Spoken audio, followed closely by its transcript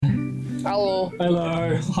Hello.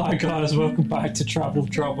 Hello. Hi guys, welcome back to Travel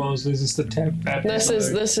Troubles. This is the 10th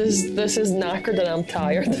episode. This is knackered and I'm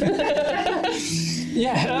tired.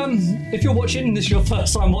 Yeah, if you're watching, this is your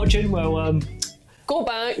first time watching, well, go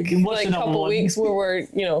back watch like a another couple one. weeks where we're,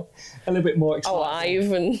 a little bit more excited.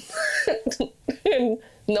 alive and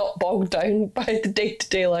not bogged down by the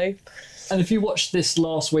day-to-day life. And if you watched this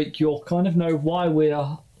last week, you'll kind of know why we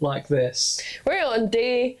are like this. We're on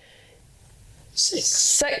day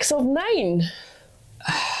 6 of 9.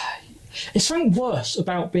 It's something worse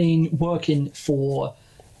about working for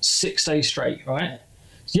 6 days straight, right?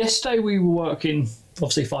 Yesterday we were working,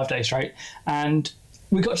 obviously 5 days straight, and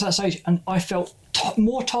we got to that stage and I felt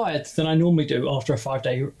more tired than I normally do after a 5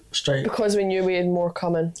 day straight. Because we knew we had more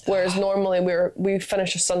coming. Whereas normally we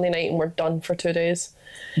finish a Sunday night and we're done for 2 days.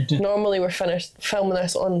 Normally we're finished filming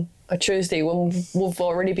this on a Tuesday when we've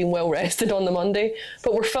already been well rested on the Monday.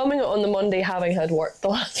 But we're filming it on the Monday having had work the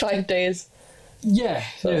last 5 days. Yeah,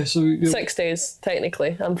 so 6 days,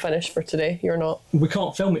 technically. I'm finished for today. You're not. We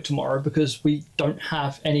can't film it tomorrow because we don't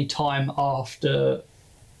have any time other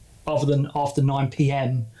than after 9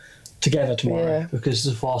 p.m. together tomorrow because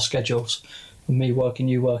of our schedules. Me working,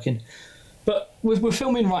 you working. But we're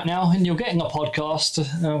filming right now and you're getting a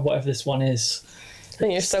podcast, whatever this one is.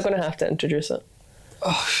 And you're still going to have to introduce it.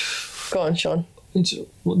 Go on, Sean.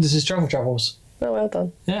 This is Travel Travels. Oh, well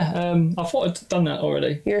done. Yeah, I thought I'd done that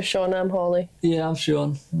already. You're Sean, I'm Holly. Yeah, I'm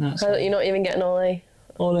Sean. You're not even getting Ollie.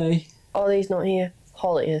 Ollie. Ollie's not here.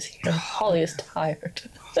 Holly is here. Holly is tired.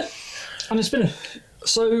 And it's been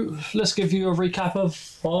so let's give you a recap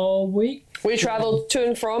of our week. We travelled to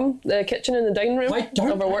and from the kitchen and the dining room I don't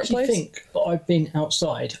of our workplace. think that I've been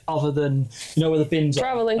outside other than, where the bins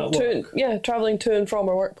travelling are. Travelling to and from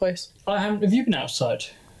our workplace. I haven't. Have you been outside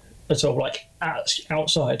at all? Like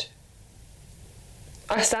outside?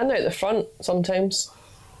 I stand out the front sometimes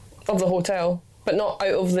of the hotel, but not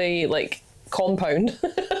out of the compound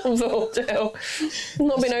of the hotel. I've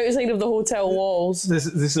not been outside of the hotel walls. This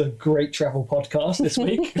is a great travel podcast this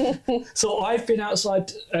week. So I've been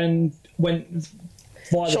outside and went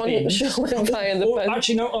via the bins. Sean went by in the bin.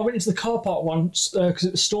 Actually, no, I went into the car park once because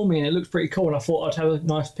it was stormy and it looked pretty cool, and I thought I'd have a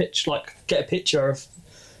nice get a picture of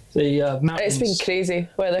the mountains. It's been crazy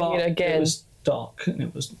weather here again. It was dark and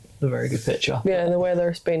it was a very good picture. Yeah, the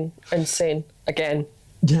weather's been insane again.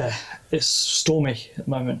 Yeah, it's stormy at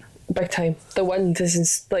the moment. Big time. The wind is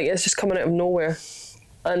it's just coming out of nowhere,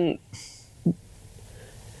 and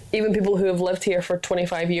even people who have lived here for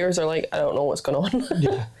 25 years are like, I don't know what's going on.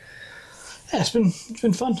 Yeah, it's been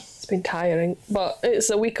fun. It's been tiring, but it's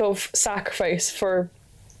a week of sacrifice for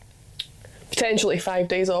potentially 5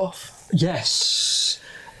 days off. Yes,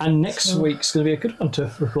 and next week's going to be a good one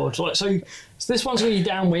to record. So this one's going to be a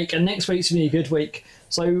down week, and next week's going to be a good week.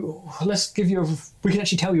 So let's give you we can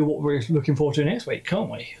actually tell you what we're looking forward to next week,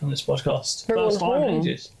 can't we, on this podcast? We're First going time in home.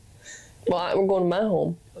 ages. Well, we're going to my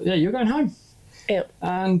home. Yeah, you're going home. Yeah.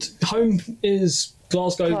 And home is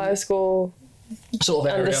Glasgow sort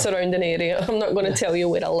of area. And the surrounding area. I'm not going to tell you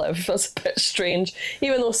where I live. That's a bit strange.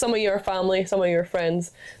 Even though some of your family, some of your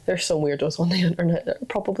friends, there's some weirdos on the internet that are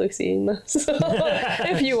probably seeing this.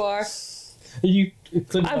 If you are.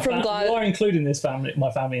 I'm from Glasgow. You are including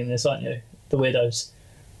my family in this, aren't you? The weirdos.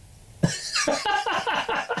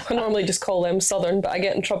 I normally just call them Southern, but I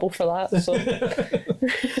get in trouble for that. So.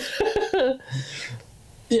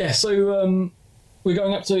 Yeah, so we're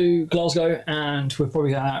going up to Glasgow and we're probably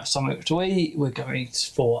going out somewhere to eat. We're going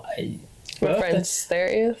for a my friend's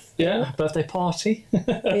 30th. Yeah, birthday party.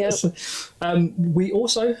 Yep. We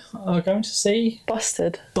also are going to see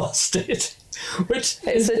Busted. Which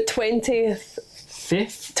it's the 20th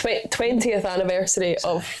anniversary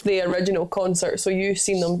of the original concert, so you've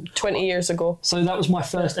seen them 20 years ago. So that was my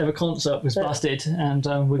first ever concert, was Busted, and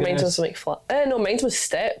mine was McFly. No, mine was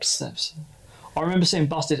Steps. I remember seeing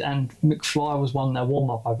Busted and McFly was one their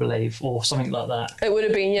warm-up, I believe, or something like that. It would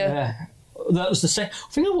have been, yeah. That was the second.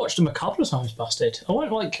 I think I watched them a couple of times, Busted. I was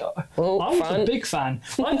a big fan.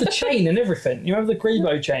 I had the chain and everything. You remember the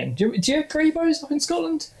Grebo chain? Do you have Grebos up in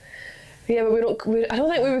Scotland? Yeah, but I don't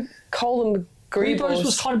think we would call them Grebos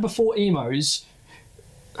was kind of before emos,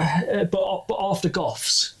 but after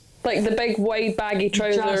goths. Like the big wide baggy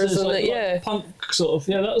trousers and like punk sort of.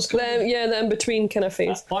 Yeah, that was kind of... the in-between kind of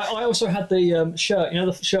phase. I also had the shirt,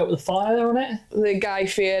 the shirt with the fire on it. The Guy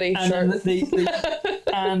Fieri shirt.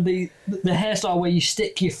 And the hairstyle where you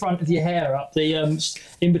stick your front of your hair up, the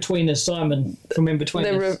in-betweeners, Simon from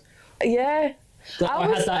In-Betweeners. Yeah. I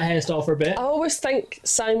had that hairstyle for a bit. I always think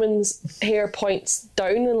Simon's hair points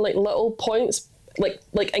down in little points, like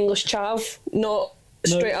English chav, not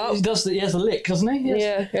straight up. He has a lick, doesn't he?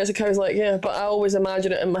 Yeah, he has a cow's leg, yeah. But I always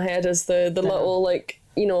imagine it in my head as the little, like,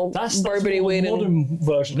 you know, Burberry wearing... That's the modern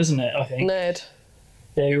version, isn't it, I think? Ned.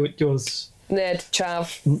 Yeah, yours... Ned,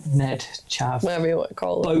 Chav. Ned, Chav. Whatever you want to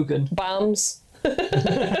call it. Bogan. Bams.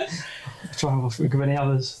 Trying to think of any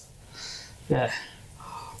others. Yeah.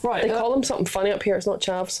 Right. They call them something funny up here. It's not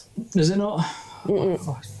Chavs. Is it not? I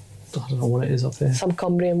don't know what it is up here. Some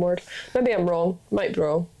Cumbrian word. Maybe I'm wrong. Might be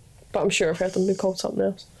wrong. But I'm sure I've heard them be called something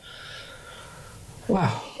else.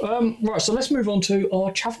 Wow. Right, so let's move on to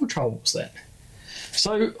our travel troubles then.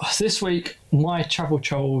 So this week, my travel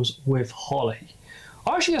troubles with Holly.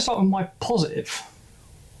 I actually going to start with my positive,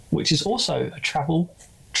 which is also a travel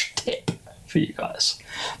tip for you guys.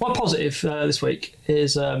 My positive this week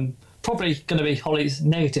is probably going to be Holly's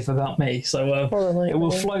negative about me, so it will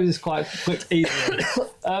flow this quite quick easily.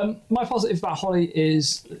 My positive about Holly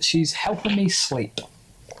is she's helping me sleep.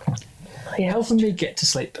 Yeah. Helping me get to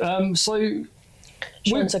sleep.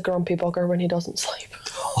 Sean's a grumpy bugger when he doesn't sleep.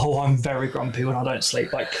 Oh, I'm very grumpy when I don't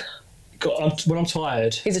sleep. Like, when I'm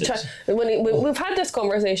tired. We've had this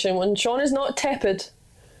conversation. When Sean is not tepid,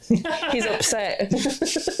 he's upset.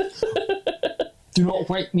 Do not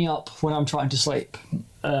wake me up when I'm trying to sleep.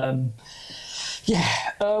 It's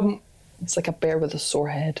like a bear with a sore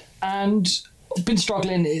head. And I've been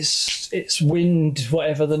struggling. It's wind,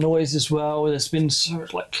 whatever, the noise as well. There's been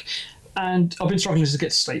and I've been struggling to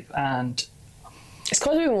get to sleep. And it's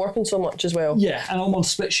because we've been working so much as well. Yeah, and I'm on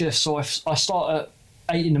split shift, so I start at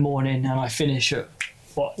 8 in the morning and I finish at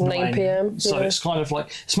 9 p.m. So it's kind of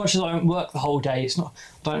like, as much as I don't work the whole day, it's not.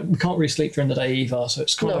 We can't really sleep during the day either. So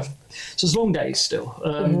it's kind of, so it's long days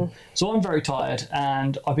still. So I'm very tired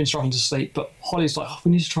and I've been struggling to sleep. But Holly's like,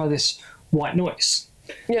 we need to try this white noise.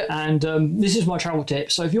 Yeah. And this is my travel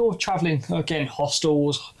tip. So if you're traveling, again,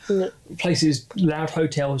 hostels, places, loud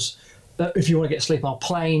hotels, if you want to get sleep on a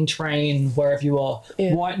plane, train, wherever you are,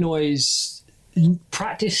 white noise,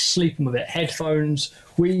 practice sleeping with it. Headphones,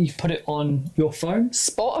 we put it on your phone.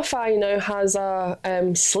 Spotify now has a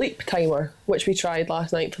sleep timer, which we tried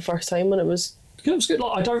last night for the first time, and it was good.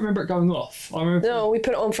 Like, I don't remember it going off. No, we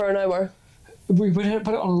put it on for an hour. We put it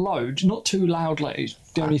on loud, not too loud. Like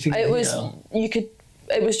the only thing. It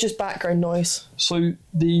was just background noise. So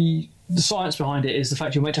the science behind it is the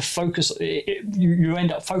fact you're meant to focus. You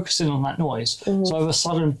end up focusing on that noise. So if a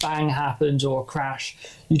sudden bang happens or a crash,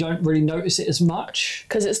 you don't really notice it as much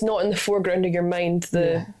because it's not in the foreground of your mind.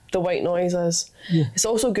 The white noise is. Yeah. It's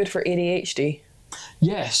also good for ADHD.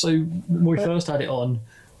 Yeah. So when we first had it on,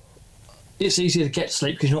 it's easier to get to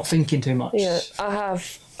sleep because you're not thinking too much. Yeah, I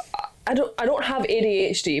don't have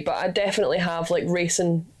ADHD, but I definitely have like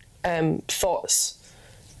racing thoughts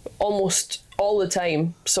almost all the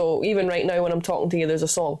time. So even right now when I'm talking to you, there's a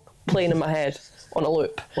song playing in my head on a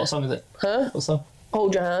loop. What song is it? Huh? What song?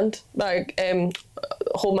 Hold Your Hand by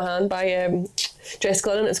Hold My Hand by Jess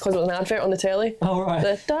Glynn. It's because it was an advert on the telly. Oh right.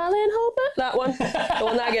 The Darling Hold My, that one. the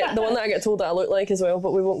one that I get told that I look like as well,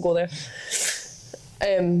 but we won't go there.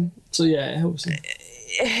 So yeah, it helps.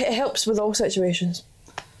 It helps with all situations.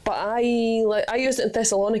 But I used it in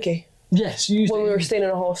Thessaloniki. Yes, you used when we were staying in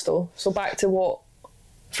a hostel. So back to what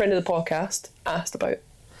friend of the podcast asked about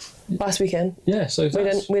last weekend. Yeah, so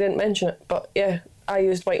we didn't mention it, but yeah, I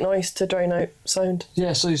used white noise to drown out sound.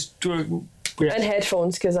 Yeah, so and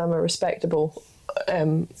headphones because I'm a respectable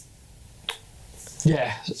roommate.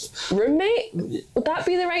 Would that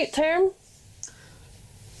be the right term?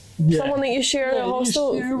 Yeah. Someone that you share in a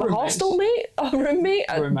hostel, a hostel mate, a roommate,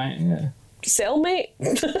 cellmate.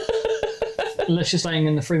 Unless you're staying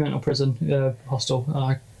in the Fremantle prison hostel,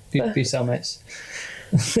 you'd be cellmates.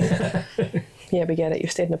 Yeah, we get it.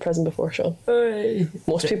 You've stayed in a prison before, Sean. Hey.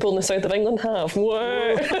 Most people in the south of England have.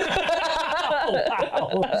 Whoa.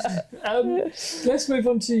 Wow. Let's move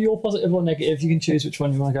on to your positive or negative. You can choose which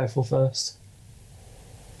one you want to go for first.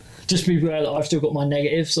 Just be aware that I've still got my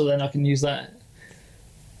negative, so then I can use that.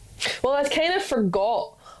 Well, I kind of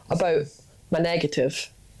forgot about my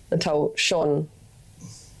negative until Sean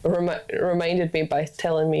reminded me by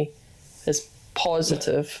telling me his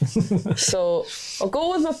positive. So I'll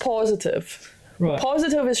go with my positive. Right.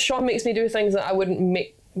 Positive is Sean makes me do things that I wouldn't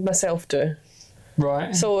make myself do.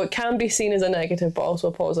 Right. So it can be seen as a negative, but also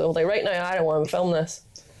a positive. Like right now, I don't want to film this.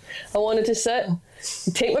 I wanted to sit,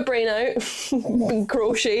 take my brain out,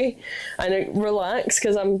 crochet, and relax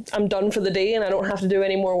because I'm done for the day and I don't have to do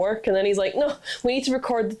any more work. And then he's like, "No, we need to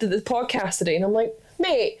record the podcast today." And I'm like,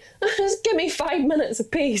 "Mate, just give me 5 minutes of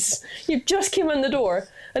peace. You just came in the door."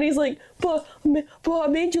 And he's like, but I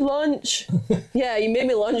made you lunch. Yeah, you made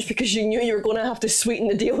me lunch because you knew you were going to have to sweeten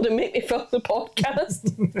the deal to make me film the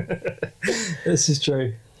podcast. This is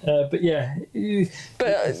true. But yeah, you've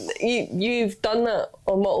done that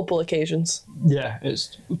on multiple occasions. Yeah,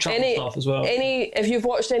 it's travel stuff as well. If you've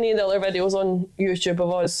watched any of the other videos on YouTube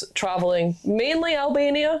of us travelling, mainly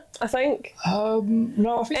Albania, I think.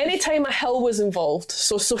 No, I think anytime a hill was involved,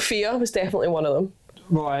 so Sofia was definitely one of them.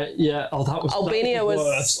 Right, yeah. Oh, Albania was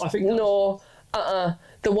worse. I think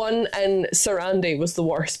the one in Sarandi was the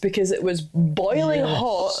worst because it was boiling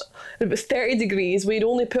hot. It was 30 degrees. We'd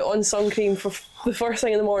only put on sun cream for the first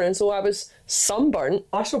thing in the morning, so I was sunburnt.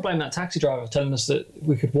 I still blame that taxi driver telling us that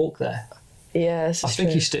we could walk there. Yes, I think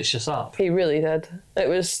he stitched us up. He really did. It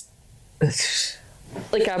was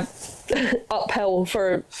like a uphill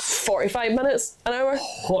for 45 minutes, an hour.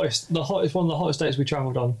 One of the hottest days we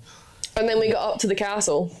travelled on. And then we got up to the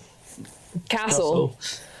castle,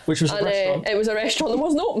 which was a restaurant. It was a restaurant that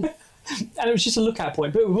wasn't open. And it was just a lookout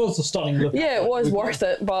point, but it was a stunning lookout point. Yeah, it was worth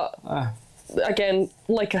it, but again,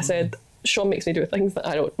 like I said, Sean makes me do things that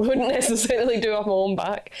I wouldn't necessarily do off my own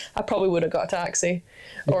back. I probably would have got a taxi,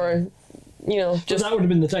 or just that would have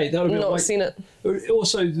been the date. That would have been seen it.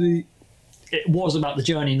 Also, it was about the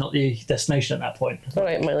journey, not the destination at that point. All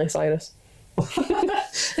right, Miley Cyrus.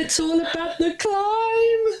 It's all about the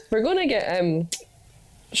climb. We're gonna get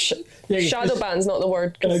shadow ban's not the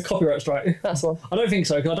word. Copyright strike. That's one. I don't think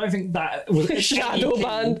so, because I don't think that was shadow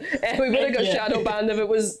ban. We would have got shadow banned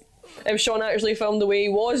if Sean actually filmed the way he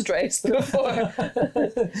was dressed before.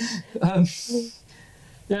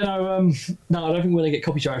 No, I don't think we're going to get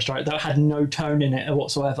copyright strike. That had no tone in it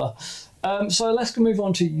whatsoever. So let's move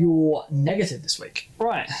on to your negative this week.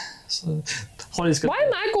 Right. So Holly's going. Why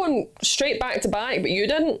am I going straight back to back, but you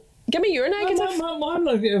didn't? Give me your negative. I'm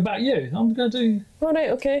negative about you. I'm going to do. All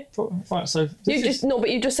right. Okay. Right. So but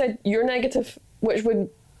you just said your negative, which would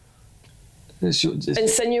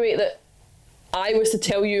insinuate that I was to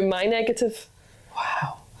tell you my negative.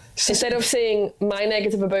 Wow. Instead of saying my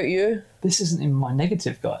negative about you. This isn't even my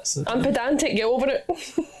negative, guys. I'm pedantic, get over it.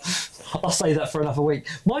 I'll say that for another week.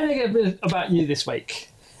 My negative about you this week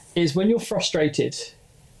is when you're frustrated,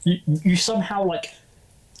 you somehow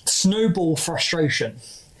snowball frustration.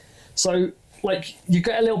 So you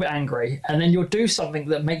get a little bit angry, and then you'll do something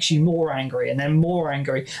that makes you more angry, and then more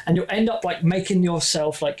angry, and you'll end up making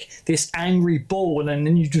yourself this angry ball, and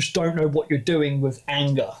then you just don't know what you're doing with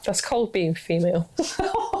anger. That's called being female.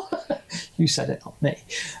 You said it, not me.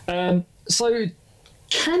 So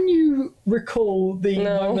can you recall the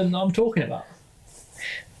moment I'm talking about?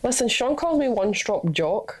 Listen, Sean called me one-strop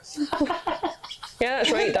jock. Yeah,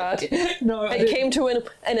 that's right, Dad. No, it came to in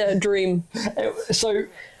a dream. So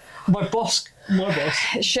my boss,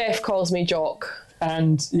 Chef calls me jock.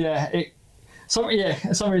 And for some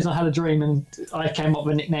reason I had a dream and I came up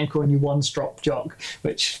with a nickname calling you one-strop jock,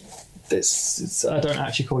 which I don't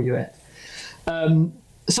actually call you it.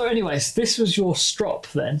 So anyways, this was your strop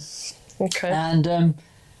then. Okay. And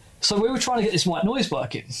so we were trying to get this white noise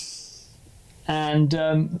working. And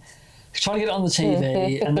trying to get it on the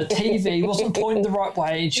TV, and the TV wasn't pointing the right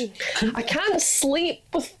way. I can't sleep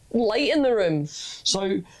with light in the room.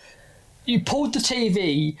 So you pulled the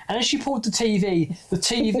TV, and as you pulled the TV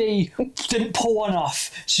didn't pull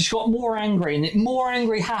enough. So she got more angry, and more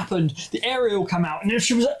angry happened. The aerial came out, and then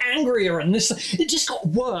she was angrier, and it just got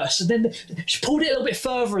worse. And then she pulled it a little bit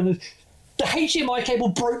further, and the HDMI cable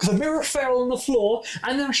broke, the mirror fell on the floor,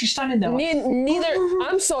 and then she's standing there.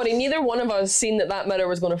 I'm sorry, neither one of us seen that mirror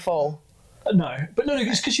was going to fall. No,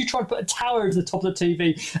 it's because you tried to put a towel over the top of the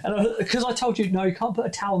TV, and because I told you, no, you can't put a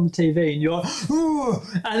towel on the TV, and you're like, ooh,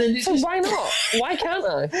 and then why not? Why can't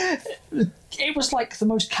I? It was the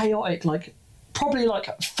most chaotic, probably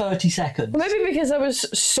 30 seconds. Maybe because I was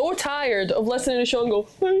so tired of listening to Sean go,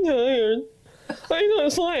 I'm tired. I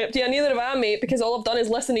not slept. Yeah, neither have I, mate, because all I've done is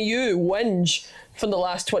listen to you whinge for the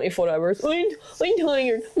last 24 hours. I'm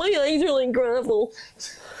tired. My eyes are like gravel.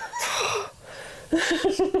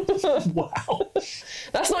 Wow.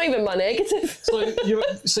 That's not even my negative.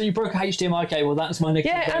 So you broke a HDMI cable, that's my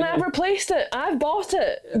negative. Yeah, and I've replaced it. I've bought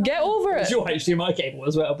it. Get over it. It's your HDMI cable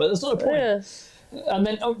as well, but that's not a point. Yeah. And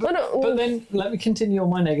then, but then let me continue on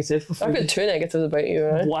my negative. I've got two negatives about you,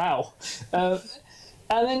 right? Wow.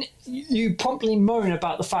 And then you promptly moan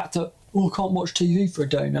about the fact that, I can't watch TV for a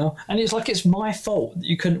day now. And it's it's my fault that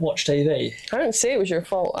you couldn't watch TV. I didn't say it was your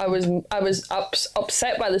fault. I was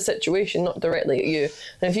upset by the situation, not directly at you.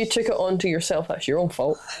 And if you took it on to yourself, that's your own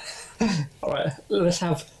fault. All right, let's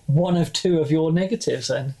have one of two of your negatives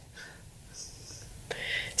then.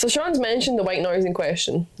 So Sean's mentioned the white noise in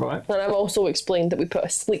question. Right. And I've also explained that we put a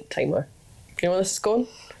sleep timer. You know where this is going?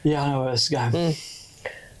 Yeah, I know where this is going.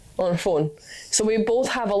 On our phone. So we both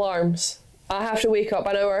have alarms I have to wake up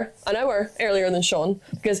an hour earlier than Sean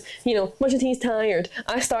because, much as he's tired,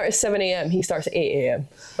 I start at 7 a.m, he starts at 8 a.m,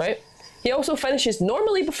 right? He also finishes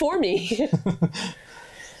normally before me,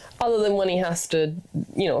 other than when he has to,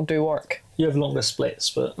 do work. You have longer splits,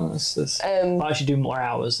 but I actually do more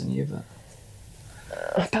hours than you, but...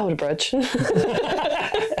 Build a bridge.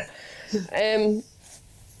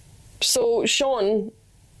 So Sean,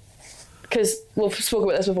 because we've spoken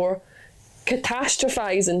about this before,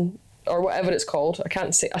 catastrophizing, or whatever it's called,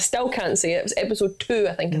 I still can't say it. It was episode 2,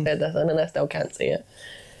 I think I said this, and I still can't say it.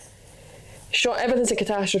 Sean, everything's a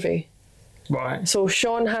catastrophe. Right. So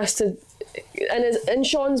Sean has to, in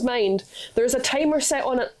Sean's mind, there's a timer set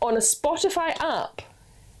on a Spotify app.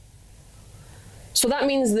 So that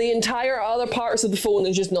means the entire other parts of the phone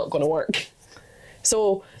is just not going to work.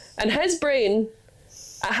 So in his brain,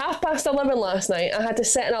 at 11:30 last night, I had to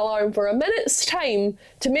set an alarm for a minute's time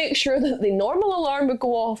to make sure that the normal alarm would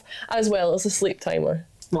go off as well as the sleep timer.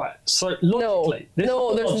 Right, so logically...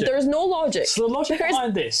 There's no logic. So the logic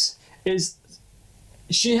behind this is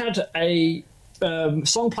she had a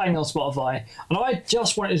song playing on Spotify, and I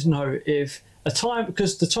just wanted to know if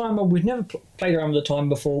because the timer, we'd never played around with the timer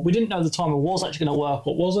before. We didn't know the timer was actually going to work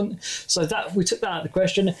or wasn't. So that we took that out of the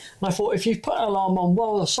question. And I thought, if you put an alarm on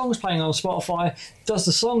while the song's playing on Spotify, does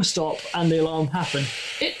the song stop and the alarm happen?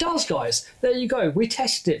 It does, guys. There you go. We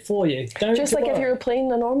tested it for you. Just like if you were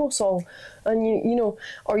playing a normal song and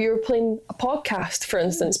or you're playing a podcast, for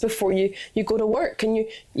instance, before you go to work, and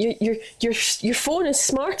your phone is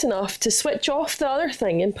smart enough to switch off the other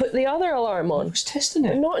thing and put the other alarm on. I was testing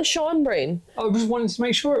it. Not in Sean brain. I just wanted to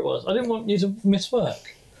make sure it was. I didn't want you to miss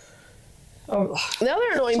work. The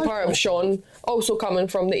other annoying part of Sean, also coming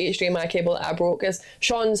from the HDMI cable that I broke, is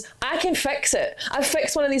Sean's, I can fix it. I've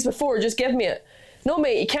fixed one of these before, just give me it. No,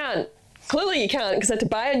 mate, you can't. Clearly you can't, because I had to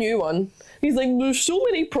buy a new one. He's like, there's so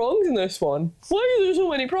many prongs in this one. Why are there so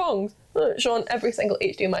many prongs? Sean, every single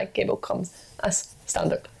HDMI cable comes as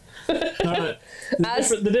standard. No,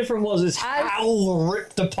 the difference was how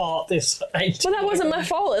ripped apart this HDMI. But that wasn't my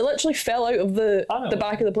fault. It literally fell out of the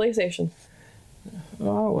back of the PlayStation.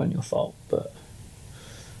 Well, it wasn't your fault, but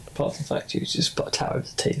apart from the fact you just put a tower over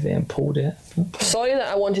the TV and pulled it. Sorry that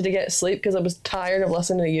I wanted to get sleep because I was tired of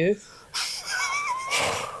listening to you.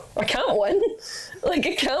 I can't win. I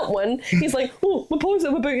can't win. He's like, oh, my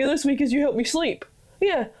positive about you this week is you help me sleep.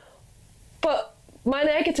 Yeah. But my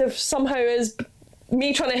negative somehow is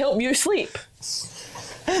me trying to help you sleep.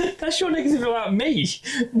 That's your negative about me.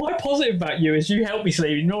 My positive about you is you help me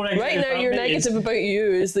sleep. Your negative right now, your negative about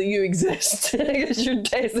you is that you exist. Because you're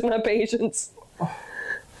testing my patience.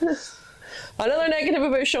 Another negative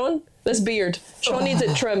about Sean, this beard. Sean needs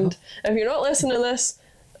it trimmed. If you're not listening to this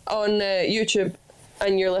on YouTube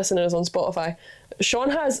and you're listening to us on Spotify,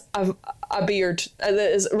 Sean has a beard that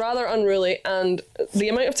is rather unruly, and the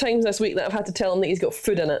amount of times this week that I've had to tell him that he's got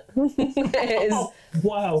food in it, is... Oh,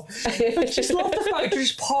 wow. I just love the fact you're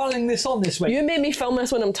just piling this on this week. You made me film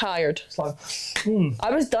this when I'm tired. It's like,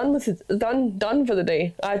 I was done for the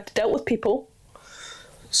day. I dealt with people.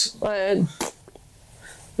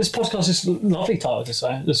 This podcast is lovely title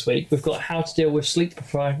this week. We've got how to deal with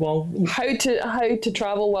sleep-deprived. Well, how to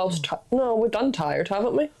travel whilst... No, we're done tired,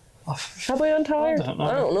 haven't we? Have we done tired?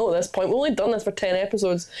 I don't know at this point. We've only done this for 10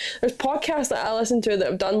 episodes. There's podcasts that I listen to that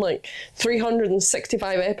have done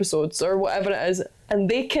 365 episodes or whatever it is, and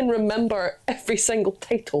they can remember every single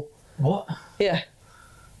title. What? Yeah.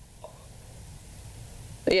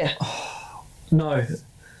 Yeah. No.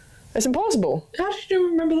 It's impossible. How did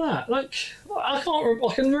you remember that? I can't remember.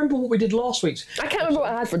 I can remember what we did last week. I can't remember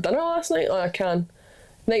what I had for dinner last night. Oh, I can.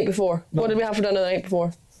 Night before. No. What did we have for dinner the night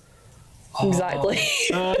before? Exactly.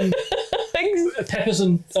 Peppers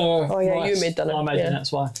and oh yeah, rice. You made dinner. I made dinner,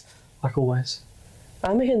 that's why. Like always.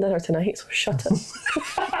 I'm making dinner tonight, so shut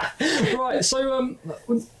it. Right, so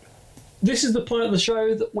this is the point of the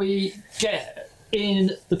show that we get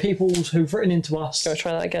in the people who've written into us. Can I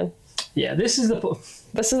try that again? Yeah, this is the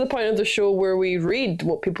point of the show where we read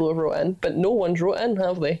what people have wrote in, but no one's wrote in,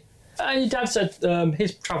 have they? Your dad said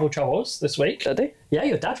his travel troubles this week. Did he? Yeah,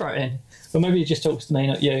 your dad wrote in. But maybe he just talks to me,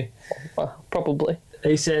 not you. Well, probably.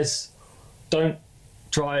 He says, don't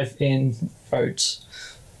drive in roads.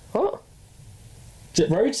 What? Is it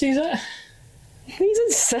roads, he's at? He's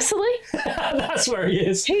in Sicily. That's where he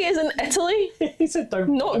is. He is in Italy. He said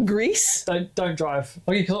don't. Not Greece. Don't drive.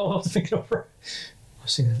 Oh, you can't. I was thinking of. I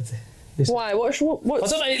was thinking of this. Why? What's? I don't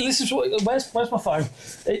know. This is where's my phone?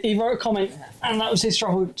 He wrote a comment, and that was his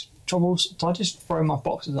troubles. Did I just throw my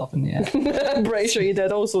boxes up in the air? I'm pretty sure you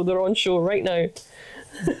did. Also, they're on show right now.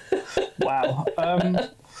 Wow.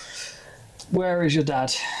 Where is your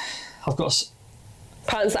dad? I've got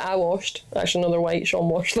Pants that I washed. Actually, another white. Sean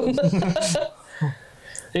washed them.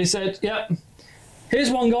 He said, "Yeah, here's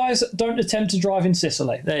one, guys. Don't attempt to drive in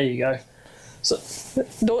Sicily." There you go. So,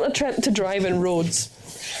 don't attempt to drive in roads.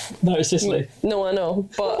 No, it's Sicily. No, I know,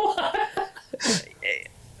 but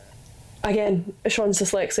again, Sean's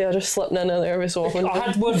dyslexia. I just slipped in and out there every so often. I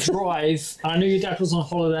had word drive, and I knew your dad was on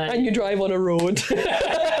holiday. And you drive on a road.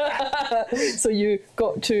 So you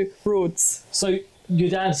got to roads. So your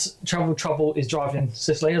dad's travel trouble is driving in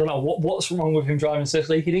Sicily. I don't know what's wrong with him driving in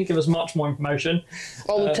Sicily. He didn't give us much more information.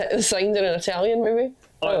 All the signs in Italian, maybe?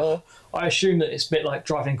 I assume that it's a bit like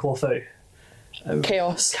driving in Corfu.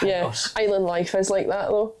 Chaos. Yeah. Island life is like that,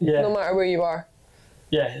 though. Yeah. No matter where you are.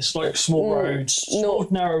 Yeah, it's like small roads, small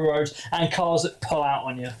narrow roads, and cars that pull out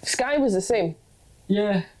on you. Skye was the same.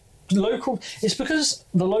 Yeah. It's because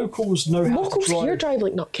the locals know how to drive. Locals here drive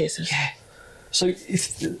like nutcases. Yeah. So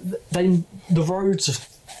if the roads are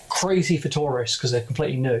crazy for tourists because they're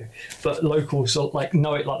completely new, but locals like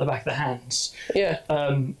know it like the back of their hands. Yeah.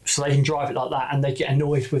 So they can drive it like that, and they get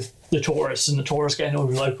annoyed with the tourists, and the tourists get annoyed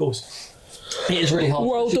with locals. It is really hard.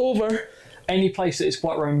 World over. Any place that is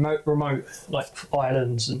quite remote, like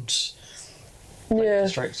islands and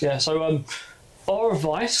districts. Yeah. So our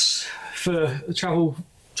advice for travel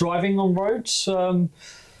driving on roads.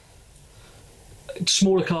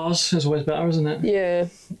 Smaller cars is always better, isn't it? Yeah.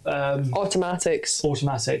 Automatics,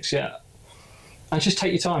 yeah. And just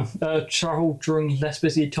take your time. Travel during less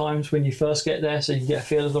busy times when you first get there, so you can get a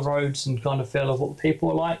feel of the roads and kind of feel of what the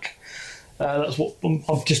people are like. That's what I'm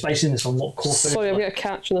just basing this on. What Corfu. Sorry, I've got a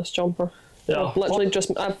catch in this jumper. Yeah. I've literally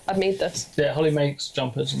I've made this. Yeah, Holly makes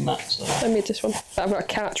jumpers and that. So. I made this one. But I've got a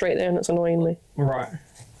catch right there, and it's annoying me. Right.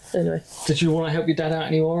 Anyway. Did you want to help your dad out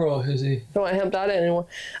anymore, or is he? Don't want to help Dad out anymore.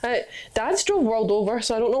 Dad's drove world over,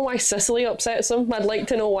 so I don't know why Sicily upsets him. I'd like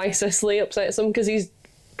to know why Sicily upsets him, because he's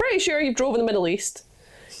pretty sure you've drove in the Middle East,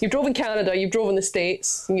 you've drove in Canada, you've drove in the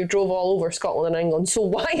States, and you've drove all over Scotland and England. So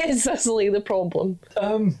why is Sicily the problem?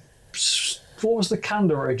 What was the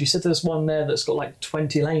Canada road? You said there's one there that's got like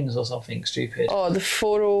 20 lanes or something stupid. Oh, the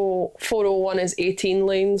 401 is 18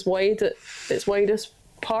 lanes wide at its widest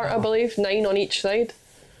part, I believe. 9 on each side.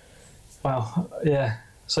 Wow, yeah.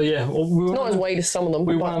 So yeah, not as wide as some of them.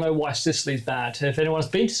 We want to know why Sicily's bad. If anyone's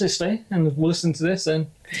been to Sicily and will listen to this,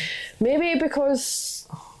 then maybe because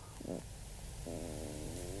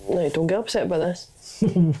no, don't get upset by this.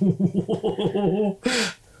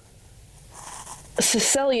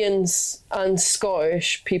 Sicilians and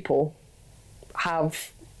Scottish people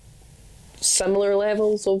have similar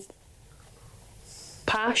levels of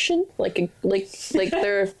passion, like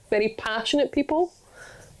they're very passionate people.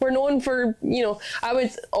 We're known for, I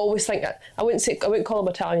would always think that I wouldn't call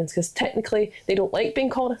them Italians, because technically they don't like being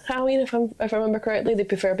called Italian. If I remember correctly, they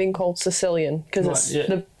prefer being called Sicilian because it's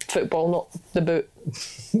the football, not the boot.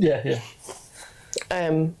 Yeah.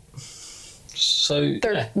 So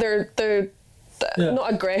they're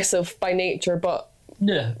not aggressive by nature, but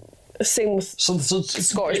same with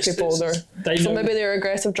Scottish people. So maybe they're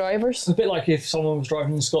aggressive drivers. It's a bit like if someone was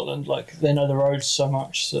driving in Scotland, like they know the roads so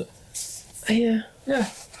much that. Yeah.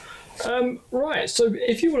 Right, so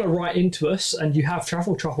if you want to write into us and you have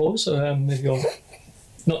travel troubles, if you're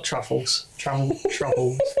not truffles, travel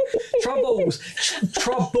troubles, travel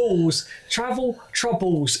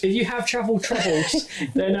troubles. If you have travel troubles,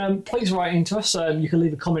 then please write into us. You can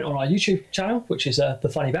leave a comment on our YouTube channel, which is The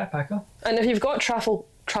Funny Backpacker. And if you've got travel.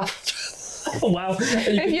 Oh, wow.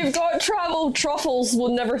 If you've got travel truffles,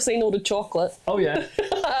 we'll never say no to chocolate. Oh, yeah.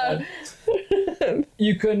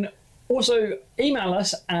 You can also email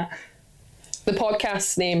us at the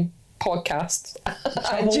podcast's name, podcast.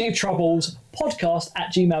 Troubles podcast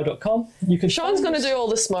at gmail.com. Sean's going to do all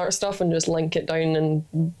the smart stuff and just link it down and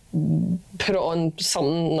put it on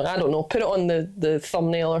something, I don't know, put it on the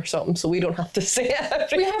thumbnail or something so we don't have to say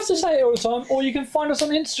it. We have to say it all the time. Or you can find us on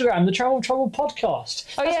Instagram, the Travel podcast.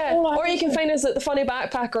 Oh, yeah. Or you can find us at the Funny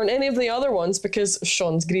Backpacker on any of the other ones, because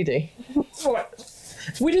Sean's greedy. Right.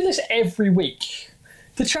 We do this every week.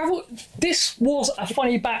 This was a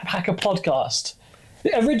Funny Backpacker podcast.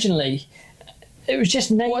 Originally, it was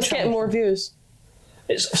just named. What's getting more views?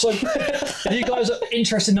 So, if you guys are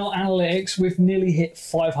interested in our analytics, we've nearly hit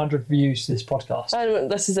 500 views to this podcast.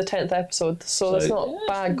 This is the 10th episode, so it's not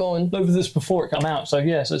bad going. Over this before it came out, so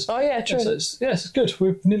yeah. So it's, oh yeah, true. It's good.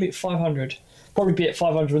 We're nearly at 500. Probably be at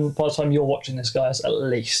 500 by the time you're watching this, guys, at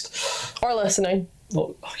least. Or listening.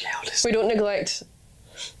 Oh yeah, listening. We don't neglect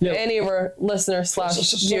any of our listeners /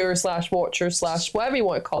 viewers / watchers / whatever you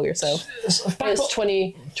want to call yourself. It's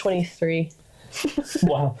 2023.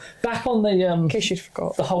 Wow. Back on the in case you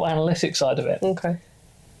forgot, the whole analytics side of it. Okay.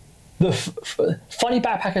 The Funny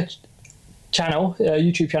Backpacker channel,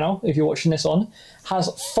 YouTube channel, if you're watching this on, has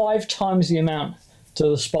 5 times the amount to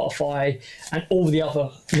the Spotify and all the other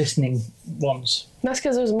listening ones. That's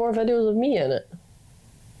because there's more videos of me in it.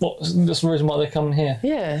 What? That's the reason why they're coming here.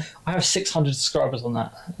 Yeah. I have 600 subscribers on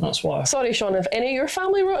that. That's why. Sorry, Sean. Have any of your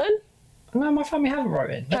family wrote in? No, my family haven't wrote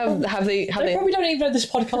in. Have they? They probably don't even know this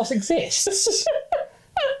podcast exists.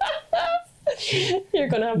 You're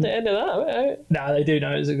gonna have to edit that out. No, they do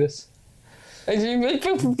know it exists.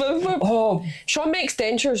 Oh, Sean makes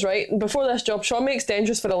dentures, right? Before this job, Sean makes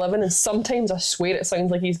dentures for a living, and sometimes I swear it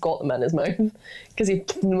sounds like he's got them in his mouth because he's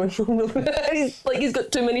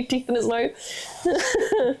got too many teeth in his mouth.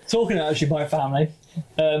 Talking of actually my family,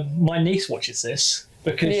 my niece watches this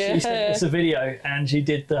because she sent us a video and she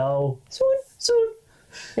did the whole soon.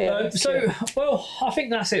 Yeah, well, I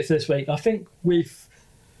think that's it for this week. I think we've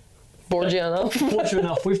bored you enough. Bored you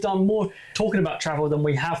enough. We've done more talking about travel than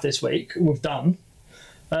we have this week. We've done.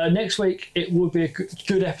 Next week, it will be a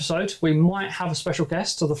good episode. We might have a special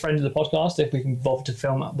guest or the friend of the podcast if we can bother to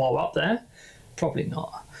film it while we're up there. Probably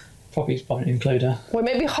not. Probably won't include her. We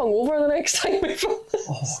might be hungover the next time we film this.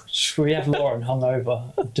 Oh, should we have Lauren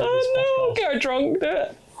hungover and do this podcast? Get her drunk, do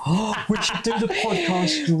it. We should do the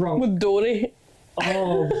podcast drunk. With Dory.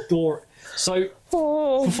 Oh, Dory. So,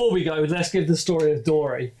 before we go, let's give the story of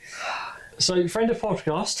Dory. So, friend of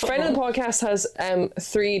podcast. Friend of the podcast has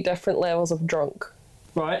 3 different levels of drunk.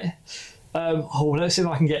 Right. Let's see if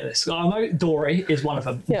I can get this. I know Dory is one of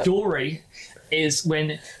them. Yep. Dory is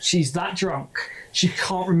when she's that drunk, she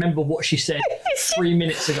can't remember what she said 3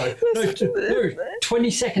 minutes ago. No, 20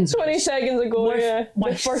 seconds ago. 20 seconds ago,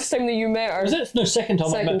 the first time that you met her. Was it? No, second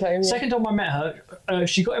time I met her. Yeah. Second time I met her,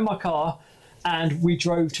 she got in my car and we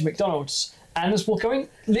drove to McDonald's. And as we're going,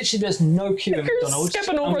 literally there's no queue at McDonald's.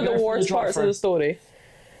 Skipping over the worst parts of the story.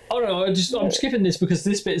 Oh no, I'm skipping this because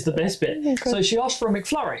this bit is the best bit. Okay. So she asked for a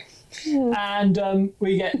McFlurry. And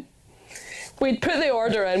we'd put the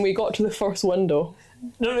order in, we got to the first window.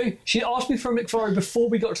 No, she asked me for a McFlurry before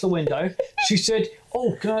we got to the window. She said,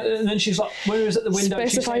 oh, can I? And then she's like, when we was at the window,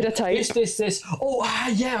 specified she said, a type. This. Oh,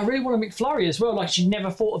 yeah, I really want a McFlurry as well. Like, she'd never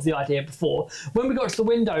thought of the idea before. When we got to the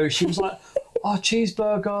window, she was like, oh,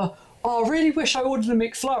 cheeseburger. Oh, I really wish I ordered a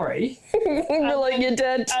McFlurry. You're like, you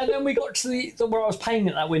did. And then we got to the where I was paying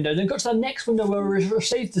at that window. Then got to the next window where we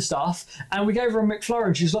received the stuff, and we gave her a McFlurry,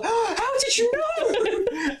 and she was like, oh, how did you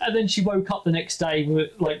know? And then she woke up the next day with,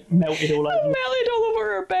 like, melted all over. Melted all over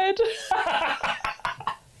her bed.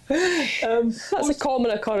 That's a common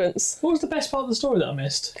occurrence. What was the best part of the story that I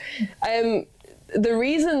missed? The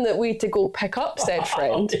reason that we had to go pick up said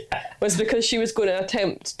friend was because she was going to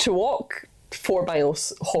attempt to walk 4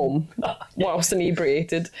 miles home whilst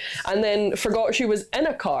inebriated, and then forgot she was in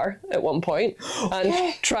a car at one point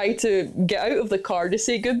and tried to get out of the car to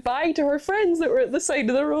say goodbye to her friends that were at the side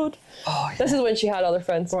of the road. This is when she had other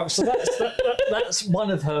friends. Right, so that's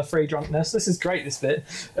one of her free drunkenness. This is great, this bit.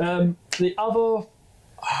 The other...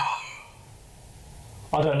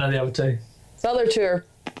 I don't know the other 2. The other 2 are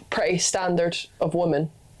pretty standard of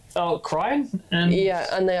women. Oh, crying? And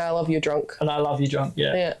and the I love you drunk. And I love you drunk,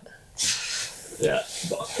 yeah.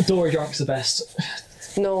 Dory drunk's the best.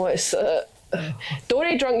 No, it's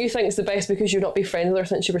Dory drunk you think is the best because you've not been friends with her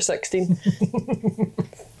since you were 16.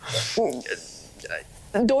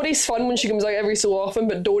 Dory's fun when she comes out every so often,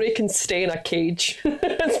 but Dory can stay in a cage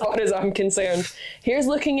as far as I'm concerned. Here's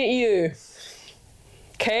looking at you,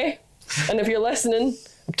 okay? And if you're listening,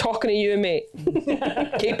 I'm talking to you, mate.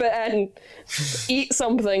 Keep it in. Eat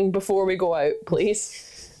something before we go out, please.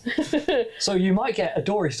 So you might get a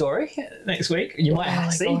Dory story next week. You might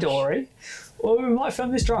see Dory, or we might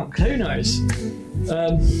film this drunk. Who knows?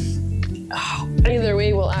 Either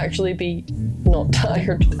way, we'll actually be not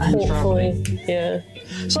tired. Hopefully, yeah.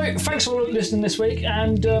 So thanks for listening this week,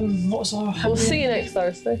 and we'll see you next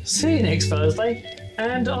Thursday. See you next Thursday,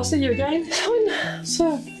 and I'll see you again.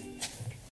 So.